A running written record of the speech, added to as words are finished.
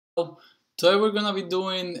So today we're gonna be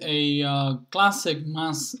doing a classic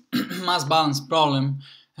mass mass balance problem,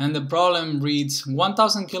 and the problem reads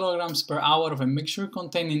 1,000 kilograms per hour of a mixture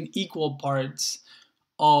containing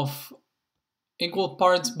of equal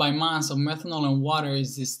parts by mass of methanol and water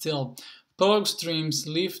is distilled. Product streams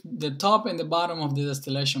leave the top and the bottom of the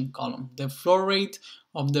distillation column. The flow rate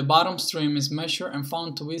of the bottom stream is measured and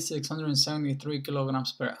found to be 673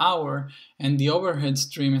 kilograms per hour, and the overhead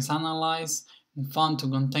stream is analyzed and found to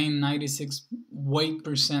contain 96 weight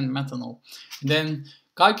percent methanol. Then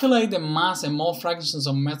calculate the mass and mole fractions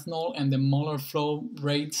of methanol and the molar flow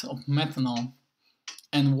rates of methanol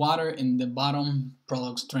and water in the bottom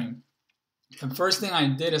product stream. The first thing I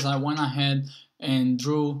did is I went ahead and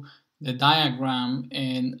drew the diagram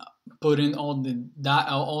and put in all the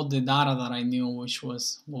data that I knew, which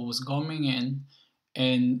was what was going in,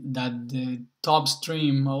 and that the top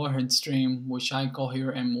stream, overhead stream, which I call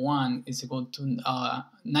here M1, is equal to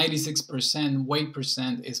 96% weight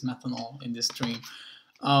percent is methanol in this stream.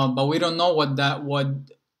 But we don't know what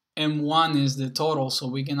M1 is the total, so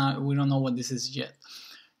we don't know what this is yet.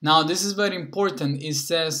 Now this is very important. It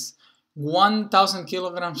says 1,000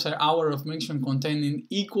 kilograms per hour of mixture containing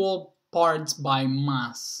equal parts by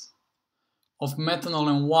mass of methanol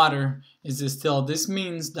and water is distilled. This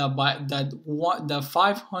means that the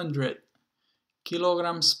 500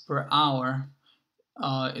 kilograms per hour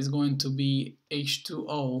is going to be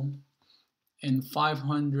H2O, and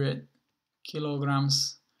 500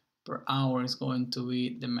 kilograms per hour is going to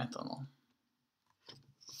be the methanol.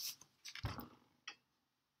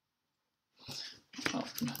 Oh,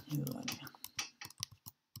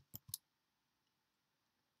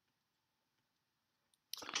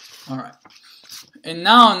 all right, and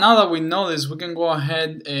now that we know this, we can go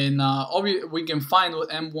ahead and we can find what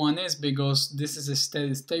M1 is, because this is a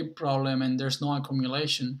steady state problem and there's no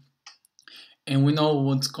accumulation, and we know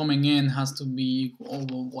what's coming in has to be equal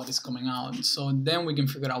to what is coming out. So then we can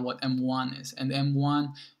figure out what M1 is, and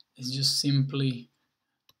M1 is just simply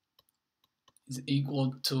is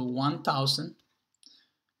equal to 1,000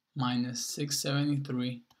 minus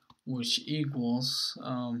 673, which equals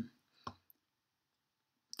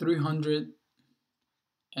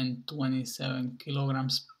 327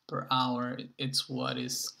 kilograms per hour. It's what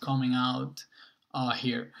is coming out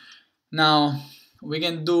here. Now we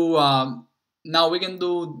can do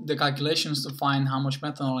the calculations to find how much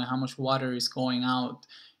methanol and how much water is going out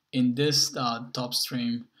in this top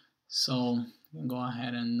stream. So we can go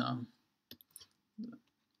ahead and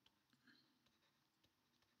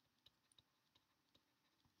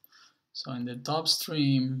so in the top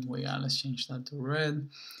stream, let's change that to red.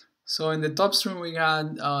 So in the top stream, we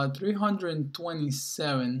got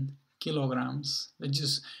 327 kilograms.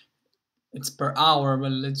 It's per hour,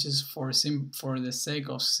 but let's just, for the sake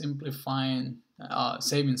of simplifying,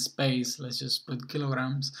 saving space, let's just put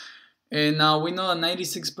kilograms. And now we know that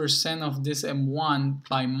 96% of this M1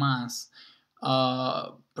 by mass,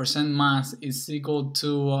 percent mass, is equal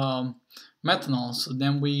to methanol. So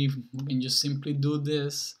then we can just simply do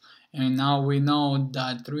this. And now we know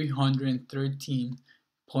that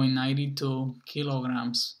 313.92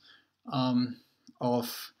 kilograms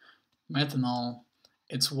of methanol,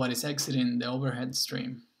 it's what is exiting the overhead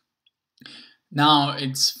stream. Now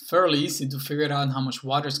it's fairly easy to figure out how much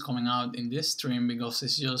water is coming out in this stream, because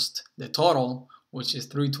it's just the total, which is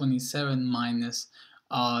 327 minus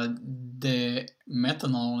the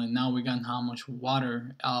methanol, and now we got how much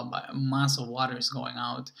water, mass of water is going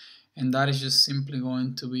out. And that is just simply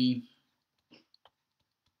going to be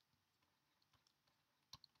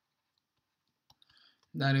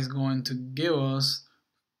going to give us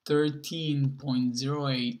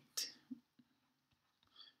 13.08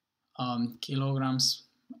 kilograms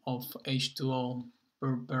of H2O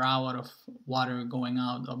per hour of water going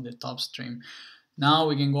out of the top stream. Now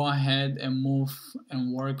we can go ahead and move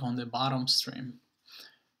and work on the bottom stream.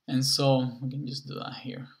 And so we can just do that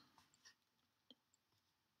here.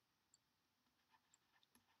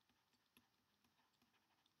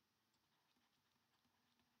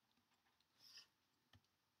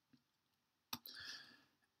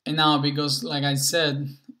 And now, because like I said,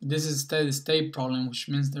 this is a steady state problem, which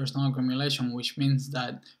means there's no accumulation, which means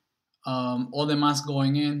that all the mass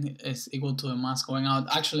going in is equal to the mass going out.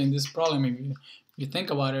 Actually, in this problem, if you think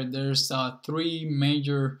about it, there's 3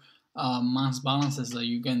 major mass balances that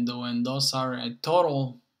you can do, and those are a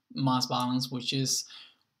total mass balance, which is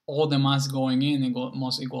all the mass going in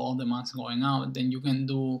must equal all the mass going out. Then you can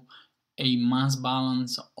do a mass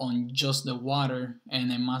balance on just the water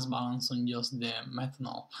and a mass balance on just the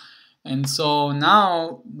methanol. And so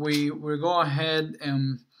now we go ahead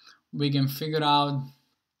and we can figure out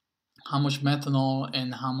how much methanol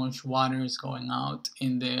and how much water is going out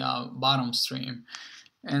in the bottom stream.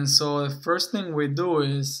 And so the first thing we do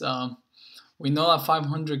is we know that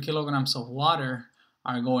 500 kilograms of water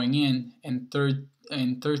are going in, and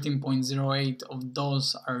 13.08 of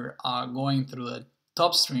those are going through the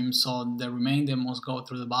top stream, so the remainder must go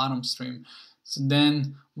through the bottom stream. So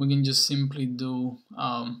then we can just simply do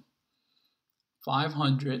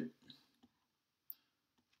 500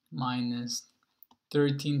 minus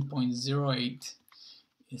 13.08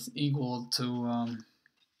 is equal to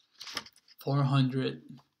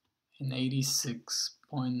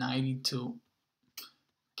 486.92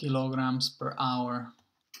 kilograms per hour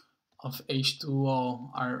of H2O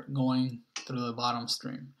are going through the bottom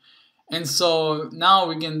stream. And so now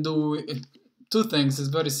we can do two things. It's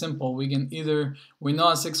very simple. We can either, we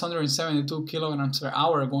know 672 kilograms per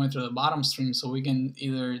hour are going through the bottom stream, so we can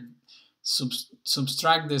either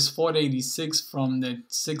subtract this 486 from the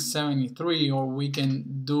 673, or we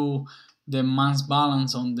can do the mass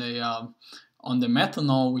balance on the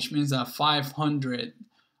methanol, which means that 500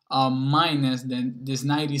 minus this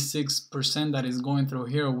 96% that is going through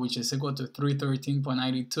here, which is equal to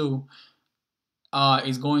 313.92,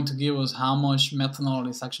 is going to give us how much methanol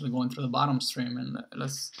is actually going through the bottom stream. And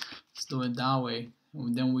let's do it that way,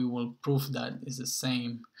 and then we will prove that it's the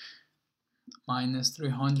same. Minus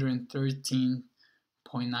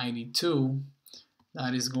 313.92,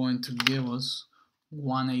 that is going to give us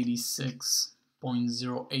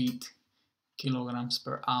 186.08 kilograms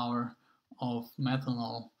per hour of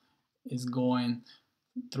methanol is going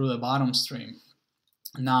through the bottom stream.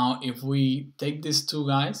 Now if we take these two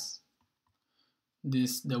guys,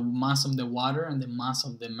 the mass of the water and the mass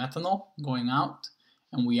of the methanol going out,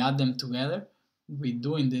 and we add them together, we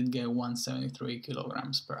do indeed get 173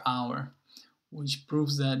 kilograms per hour, which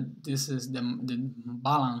proves that this is the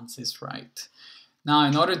balance is right. Now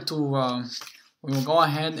in order to we will go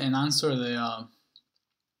ahead and answer the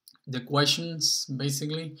questions,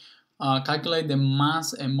 basically. Calculate the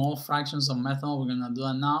mass and mole fractions of methanol. We're gonna do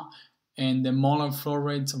that now, and the molar flow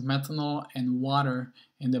rates of methanol and water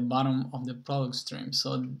in the bottom of the product stream.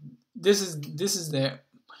 So this is the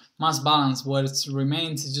mass balance. What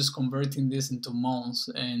remains is just converting this into moles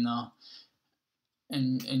and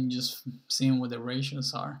just seeing what the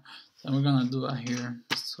ratios are. So we're gonna do that here,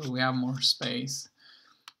 so we have more space.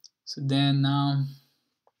 So then now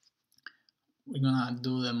we're gonna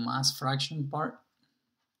do the mass fraction part.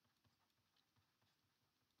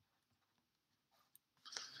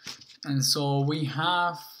 And so we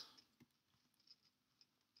have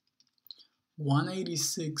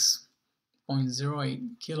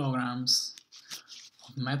 186.08 kilograms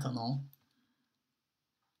of methanol,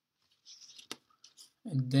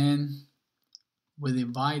 and then we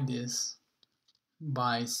divide this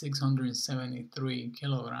by 673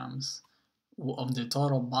 kilograms of the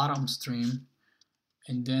total bottom stream,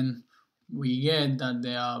 and then we get that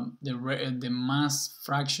the mass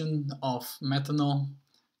fraction of methanol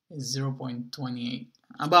is 0.28,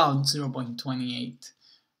 about 0.28.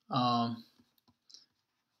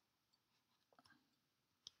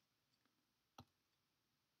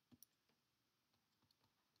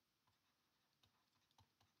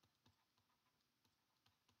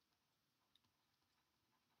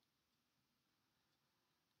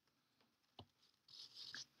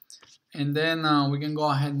 And then we can go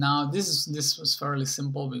ahead now. This was fairly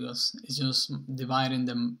simple because it's just dividing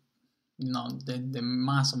them, the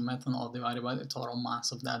mass of methanol divided by the total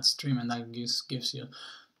mass of that stream, and that gives you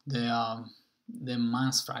the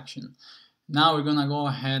mass fraction. Now we're gonna go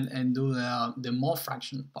ahead and do the mole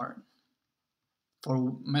fraction part for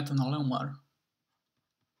methanol and water.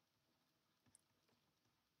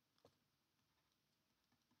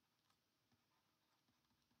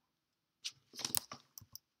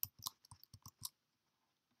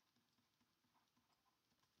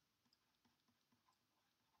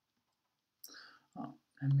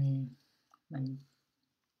 Let me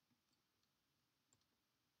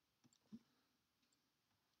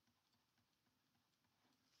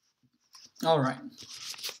all right.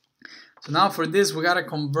 So now for this, we gotta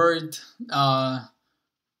convert. For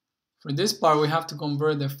this part, we have to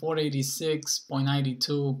convert the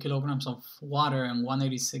 486.92 kilograms of water and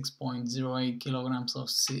 186.08 kilograms of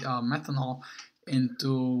methanol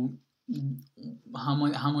into how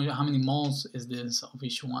many moles is this of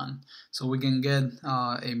each one, so we can get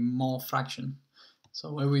a mole fraction. So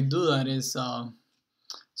the way we do that is, so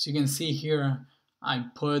you can see here, I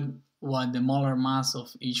put what the molar mass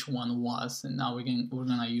of each one was, and now we're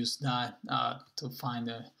gonna use that to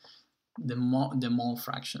find the mole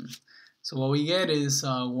fraction. So what we get is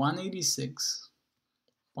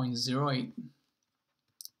 186.08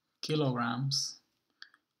 kilograms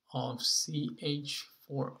of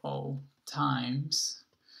CH4O times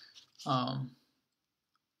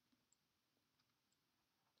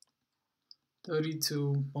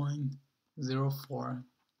 32.04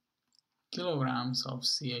 kilograms of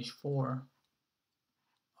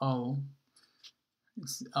CH4O,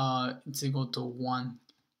 it's equal to 1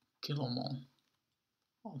 kilomole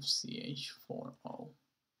of CH4O.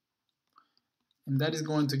 And that is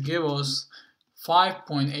going to give us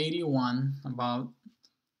 5.81 about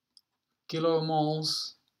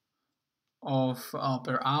kilomoles of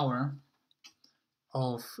per hour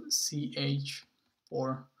of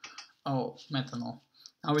CH4O methanol.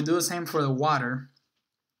 Now we do the same for the water.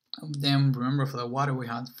 Then remember, for the water we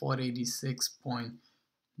had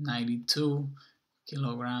 486.92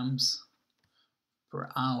 kilograms per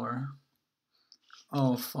hour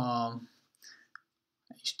of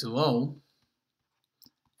H2O,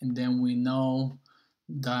 and then we know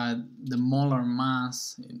that the molar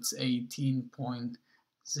mass it's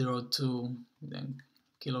 18.02 then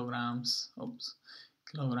kilograms of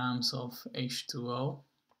H2O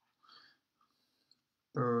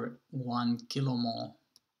per 1 kilomole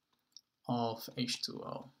of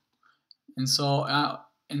H2O. And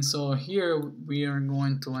so here we are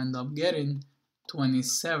going to end up getting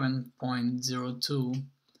 27.02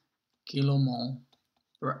 kilomole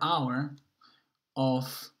per hour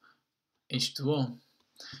of H2O.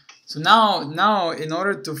 So now in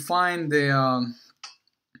order to find the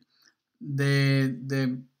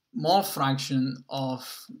mole fraction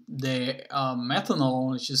of the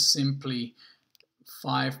methanol, it's just simply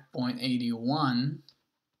 5.81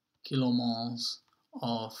 kilomoles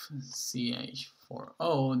of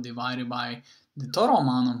CH4O divided by the total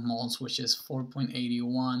amount of moles, which is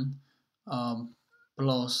 4.81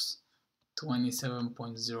 plus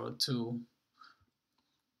 27.02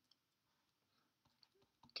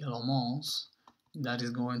 kilomoles. That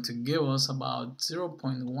is going to give us about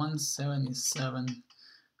 0.177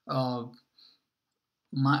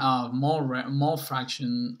 mole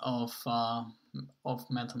fraction of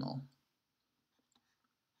methanol.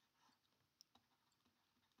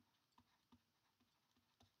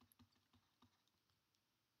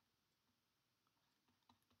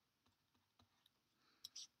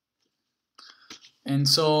 And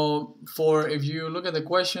so if you look at the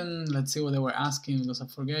question, let's see what they were asking because I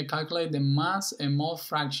forget. Calculate the mass and mole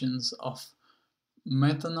fractions of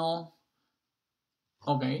methanol.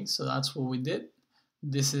 Okay, so that's what we did.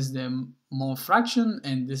 This is the mole fraction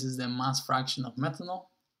and this is the mass fraction of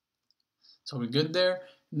methanol. So we're good there.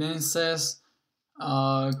 Then it says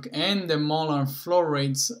and the molar flow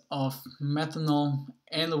rates of methanol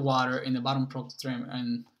and the water in the bottom product stream.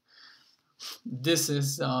 And this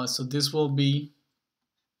is so this will be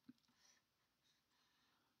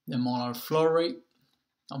the molar flow rate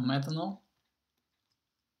of methanol.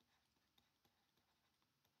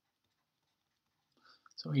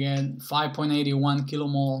 So we get 5.81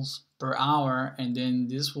 kilomoles per hour, and then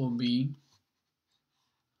this will be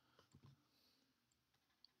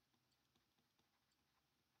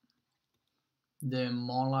the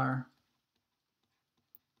molar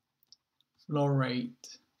flow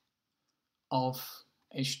rate of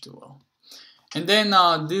H2O. And then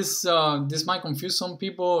this might confuse some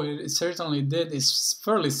people. It certainly did. It's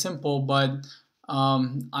fairly simple, but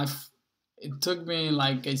it took me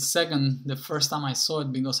like a second the first time I saw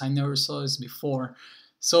it because I never saw this before.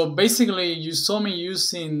 So basically, you saw me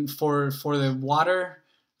using for the water,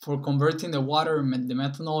 for converting the water, the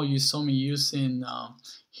methanol. You saw me using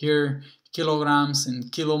here kilograms and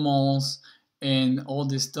kilomoles and all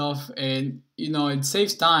this stuff, and it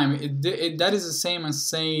saves time. That is the same as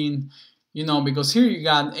saying, because here you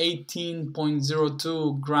got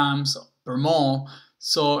 18.02 grams per mole.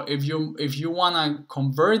 So if you want to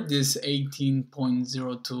convert this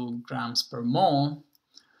 18.02 grams per mole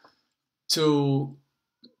to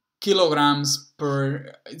kilograms,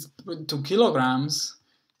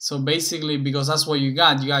 so basically, because that's what you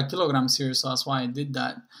got kilograms here, so that's why I did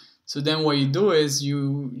that. So then what you do is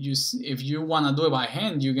if you want to do it by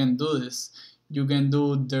hand, you can do this. You can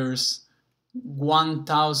do, there's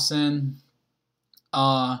 1,000,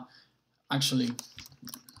 actually,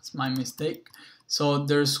 that's my mistake. So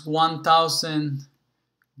there's 1,000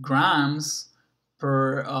 grams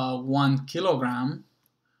per 1 kilogram,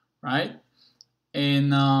 right?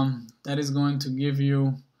 And that is going to give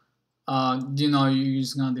you, you're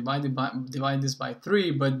just gonna divide this by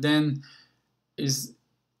 3, but then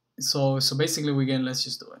so basically we get, let's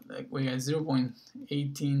just do it. Like we get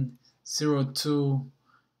 0.1802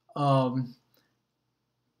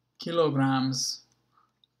 kilograms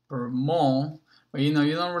per mole. But you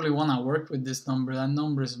don't really want to work with this number. That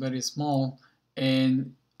number is very small,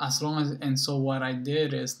 and as long as, and so what I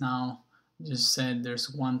did is now just said there's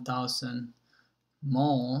 1,000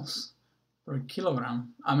 moles per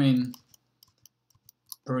kilogram. I mean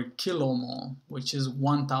per kilomole, which is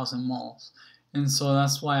 1,000 moles. And so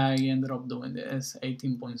that's why I ended up doing this,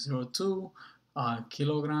 18.02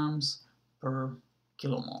 kilograms per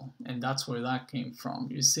kilomole, and that's where that came from.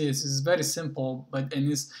 You see, it's very simple, but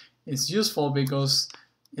and it's useful because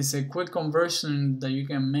it's a quick conversion that you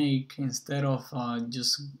can make instead of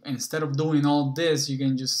doing all this. You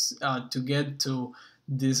can just to get to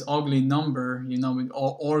this ugly number, you know,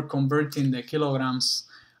 or converting the kilograms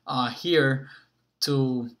here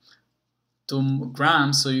to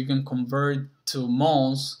grams, so you can convert to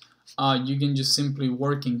moles. You can just simply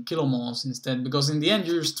work in kilomoles instead, because in the end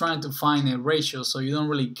you're just trying to find a ratio, so you don't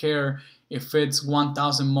really care if it's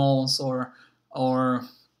 1,000 moles or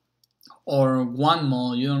 1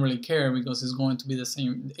 mole. You don't really care because it's going to be the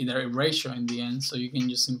same either ratio in the end, so you can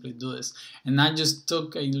just simply do this. And I just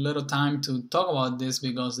took a little time to talk about this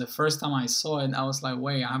because the first time I saw it I was like,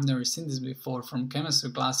 wait, I've never seen this before. From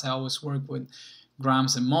chemistry class I always work with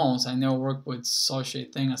grams and moles. I never work with such a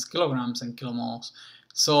thing as kilograms and kilomoles.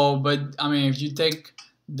 So, but I mean, if you take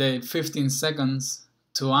the 15 seconds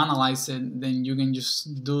to analyze it, then you can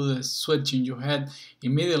just do the switch in your head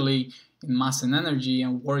immediately in mass and energy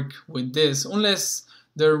and work with this, unless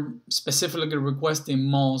they're specifically requesting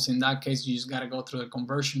moles. In that case, you just gotta go through the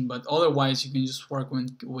conversion, but otherwise you can just work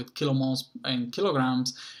with kilomoles and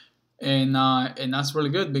kilograms. And that's really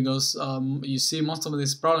good because you see most of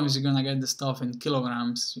these problems you're gonna get the stuff in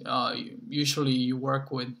kilograms. Usually you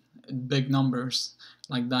work with big numbers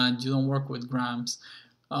like that. You don't work with grams.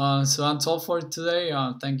 So that's all for today.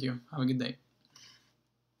 Thank you. Have a good day.